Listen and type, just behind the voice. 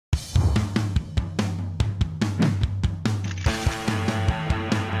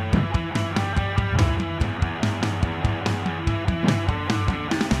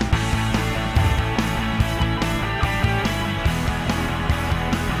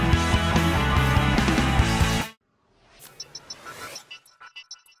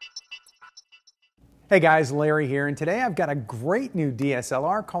Hey guys, Larry here, and today I've got a great new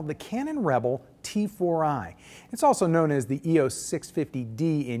DSLR called the Canon Rebel T4i. It's also known as the EOS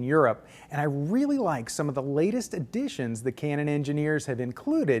 650D in Europe, and I really like some of the latest additions the Canon engineers have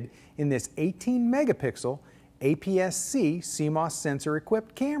included in this 18 megapixel APS-C CMOS sensor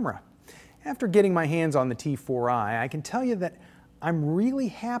equipped camera. After getting my hands on the T4i, I can tell you that I'm really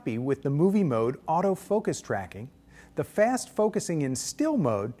happy with the movie mode autofocus tracking, the fast focusing in still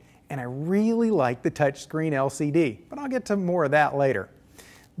mode, and I really like the touchscreen LCD, but I'll get to more of that later.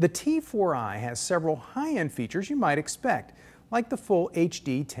 The T4i has several high-end features you might expect, like the full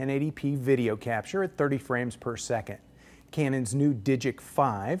HD 1080p video capture at 30 frames per second, Canon's new Digic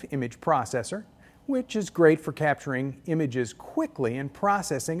 5 image processor, which is great for capturing images quickly and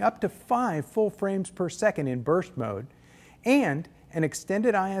processing up to 5 full frames per second in burst mode, and an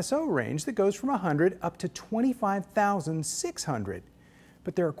extended ISO range that goes from 100 up to 25,600.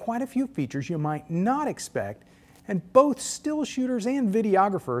 But there are quite a few features you might not expect, and both still shooters and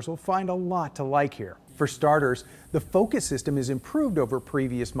videographers will find a lot to like here. For starters, the focus system is improved over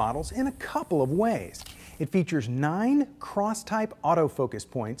previous models in a couple of ways. It features 9 cross-type autofocus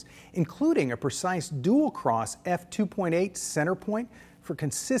points, including a precise dual-cross f2.8 center point for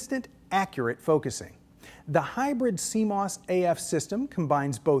consistent, accurate focusing. The hybrid CMOS AF system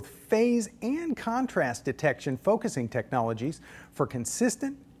combines both phase and contrast detection focusing technologies for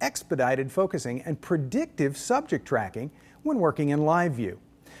consistent, expedited focusing and predictive subject tracking when working in live view.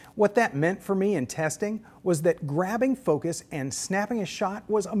 What that meant for me in testing was that grabbing focus and snapping a shot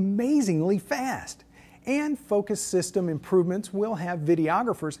was amazingly fast. And focus system improvements will have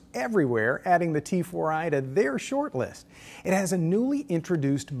videographers everywhere adding the T4i to their shortlist. It has a newly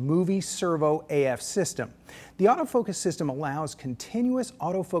introduced movie servo AF system. The autofocus system allows continuous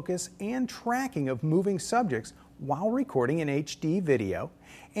autofocus and tracking of moving subjects while recording in HD video.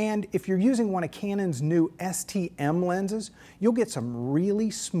 And if you're using one of Canon's new STM lenses, you'll get some really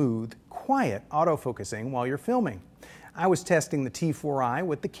smooth, quiet autofocusing while you're filming. I was testing the T4i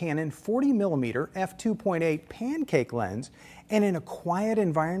with the Canon 40mm f2.8 pancake lens, and in a quiet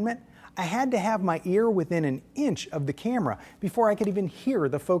environment, I had to have my ear within an inch of the camera before I could even hear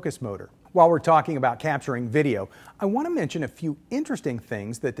the focus motor. While we're talking about capturing video, I want to mention a few interesting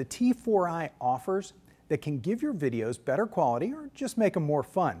things that the T4i offers that can give your videos better quality or just make them more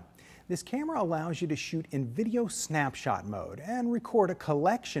fun. This camera allows you to shoot in video snapshot mode and record a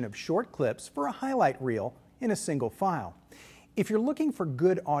collection of short clips for a highlight reel in a single file. If you're looking for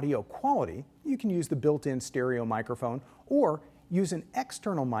good audio quality, you can use the built-in stereo microphone or use an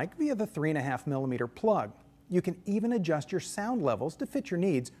external mic via the 3.5mm plug. You can even adjust your sound levels to fit your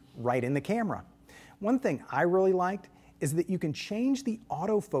needs right in the camera. One thing I really liked is that you can change the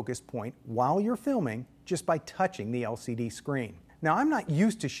autofocus point while you're filming just by touching the LCD screen. Now, I'm not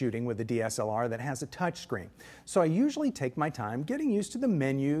used to shooting with a DSLR that has a touchscreen, so I usually take my time getting used to the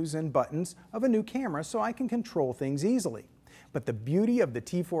menus and buttons of a new camera so I can control things easily. But the beauty of the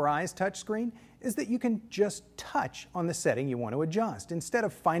T4i's touchscreen is that you can just touch on the setting you want to adjust instead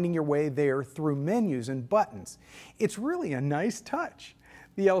of finding your way there through menus and buttons. It's really a nice touch.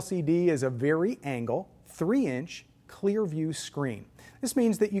 The LCD is a vari-angle, 3-inch, clear view screen. This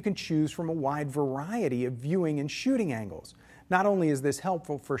means that you can choose from a wide variety of viewing and shooting angles. Not only is this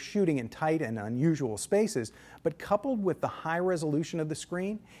helpful for shooting in tight and unusual spaces, but coupled with the high resolution of the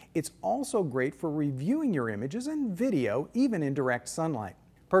screen, it's also great for reviewing your images and video even in direct sunlight.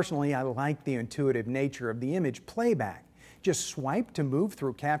 Personally, I like the intuitive nature of the image playback. Just swipe to move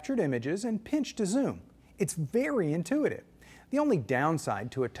through captured images and pinch to zoom. It's very intuitive. The only downside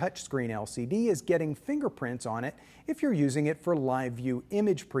to a touchscreen LCD is getting fingerprints on it if you're using it for live view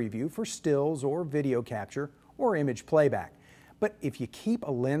image preview for stills or video capture or image playback. But if you keep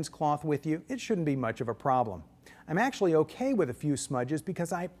a lens cloth with you, it shouldn't be much of a problem. I'm actually okay with a few smudges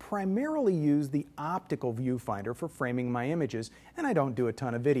because I primarily use the optical viewfinder for framing my images, and I don't do a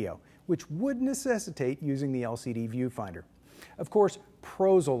ton of video, which would necessitate using the LCD viewfinder. Of course,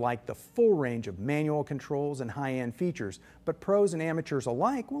 pros will like the full range of manual controls and high-end features, but pros and amateurs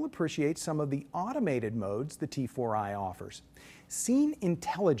alike will appreciate some of the automated modes the T4i offers. Scene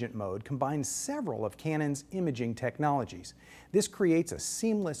Intelligent mode combines several of Canon's imaging technologies. This creates a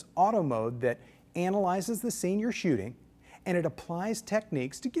seamless auto mode that analyzes the scene you're shooting, and it applies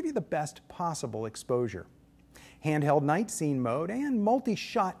techniques to give you the best possible exposure. Handheld night scene mode and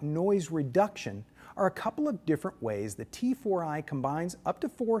multi-shot noise reduction are a couple of different ways the T4i combines up to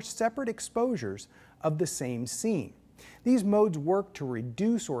 4 separate exposures of the same scene. These modes work to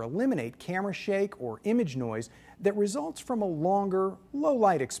reduce or eliminate camera shake or image noise that results from a longer,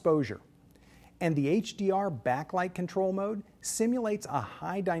 low-light exposure. And the HDR backlight control mode simulates a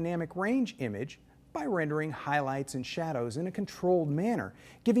high dynamic range image by rendering highlights and shadows in a controlled manner,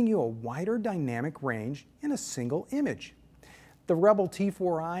 giving you a wider dynamic range in a single image. The Rebel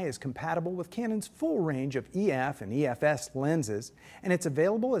T4i is compatible with Canon's full range of EF and EFS lenses, and it's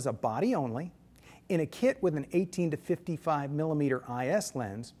available as a body only, in a kit with an 18 to 55 mm IS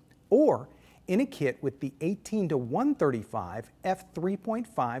lens, or in a kit with the 18 to 135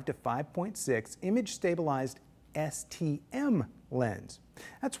 f3.5 to 5.6 image stabilized STM lens.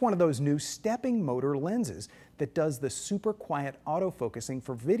 That's one of those new stepping motor lenses that does the super quiet autofocusing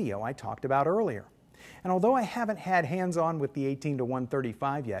for video I talked about earlier. And although I haven't had hands-on with the 18 to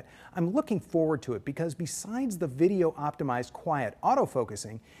 135 yet, I'm looking forward to it because besides the video optimized quiet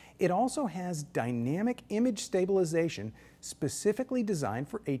autofocusing, it also has dynamic image stabilization specifically designed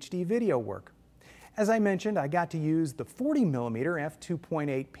for HD video work. As I mentioned, I got to use the 40 mm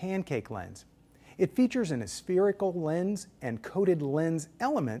f2.8 pancake lens. It features an spherical lens and coated lens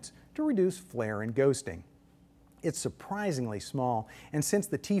elements to reduce flare and ghosting. It's surprisingly small, and since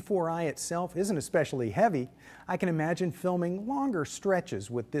the T4i itself isn't especially heavy, I can imagine filming longer stretches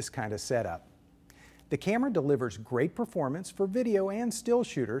with this kind of setup. The camera delivers great performance for video and still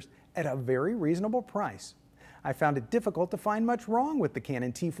shooters at a very reasonable price. I found it difficult to find much wrong with the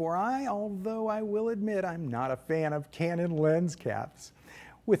Canon T4i, although I will admit I'm not a fan of Canon lens caps.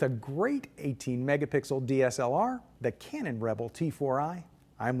 With a great 18 megapixel DSLR, the Canon Rebel T4i,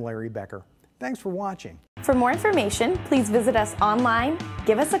 I'm Larry Becker. Thanks for watching. For more information, please visit us online,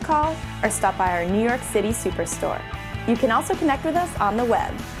 give us a call, or stop by our New York City Superstore. You can also connect with us on the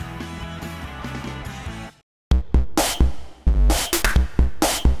web.